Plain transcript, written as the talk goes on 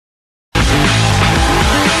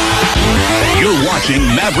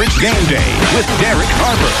watching Mavericks Game Day with Derek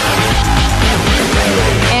Harper.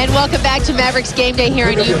 And welcome back to Mavericks Game Day here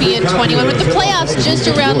on UPN 21. With the playoffs just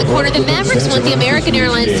around the corner, the Mavericks want the American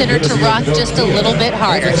Airlines Center to rock just a little bit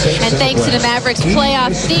harder. And thanks to the Mavericks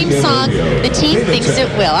playoff theme song, the team thinks it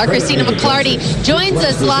will. Our Christina McClarty joins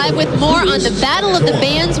us live with more on the Battle of the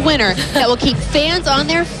Bands winner that will keep fans on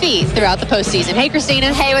their feet throughout the postseason. Hey,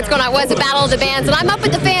 Christina. Hey, what's going on? Well, it's a Battle of the Bands, and I'm up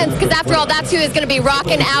with the fans because, after all, that's who is going to be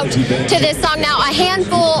rocking out to this song. Now, a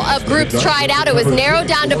handful of groups tried out. It was narrowed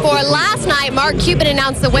down to 4. Last night, Mark Cuban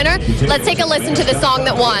announced the winner. Let's take a listen to the song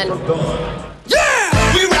that won.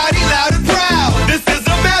 Yeah! We riding loud and proud. This is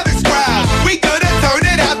a Mavericks crowd. We gonna turn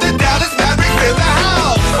it out. The Dallas Mavericks in the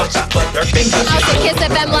house. Also, Kiss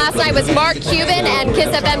FM last night was Mark Cuban and Kiss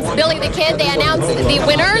FM's Billy the Kid. They announced the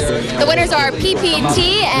winners. The winners are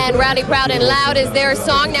PPT, and Rowdy, Proud, and Loud is their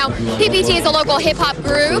song. Now, PPT is a local hip-hop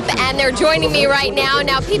group, and they're joining me right now.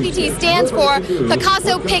 Now, PPT stands for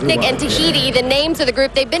PiKaHsSo, Picnic, and Tahiti, the names of the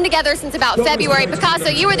group. They've been together since about February.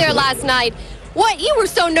 PiKaHsSo, you were there last night. What? You were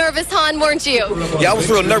so nervous, hon, weren't you? Yeah, I was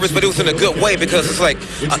real nervous, but it was in a good way because it's like,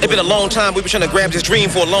 it's been a long time. We've been trying to grab this dream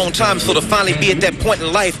for a long time, so to finally be at that point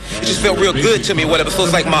in life, it just felt real good to me, whatever. So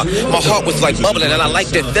it's like my heart was like bubbling, and I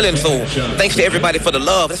liked that feeling. So thanks to everybody for the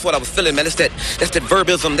love. That's what I was feeling, man. That's that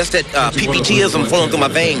verbism, that's that PPTism flowing through my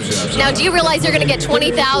veins. Now, do you realize you're going to get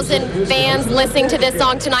 20,000 fans listening to this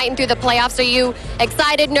song tonight and through the playoffs? Are you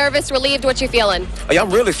excited, nervous, relieved? What you feeling? Yeah, I'm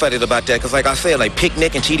really excited about that because, like I said, like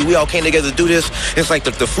Picnic and TD, we all came together to do this. It's like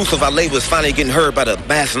the fruits of our labor is finally getting heard by the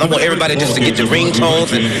masses. And I want everybody just to get the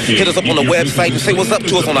ringtones and hit us up on the website and say what's up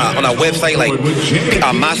to us on our website, like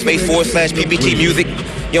our MySpace/PPT music. You know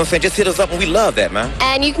what I'm saying? Just hit us up, and we love that, man.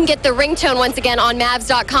 And you can get the ringtone once again on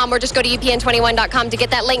Mavs.com, or just go to UPN21.com to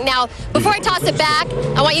get that link. Now, before I toss it back,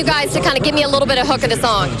 I want you guys to kind of give me a little bit of hook of the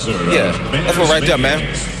song. Yeah, that's one right there,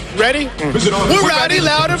 man. Ready? We're riding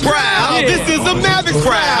loud and proud. Yeah. This is a Mavericks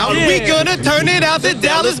crowd. Yeah. We gonna turn it out. The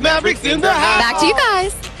Dallas Mavericks in the house. Back to you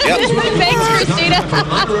guys. Yep. Thanks, Christina.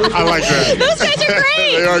 I like that. Those guys are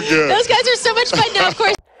great. They are good. Those guys are so much fun. Now, of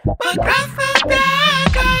course.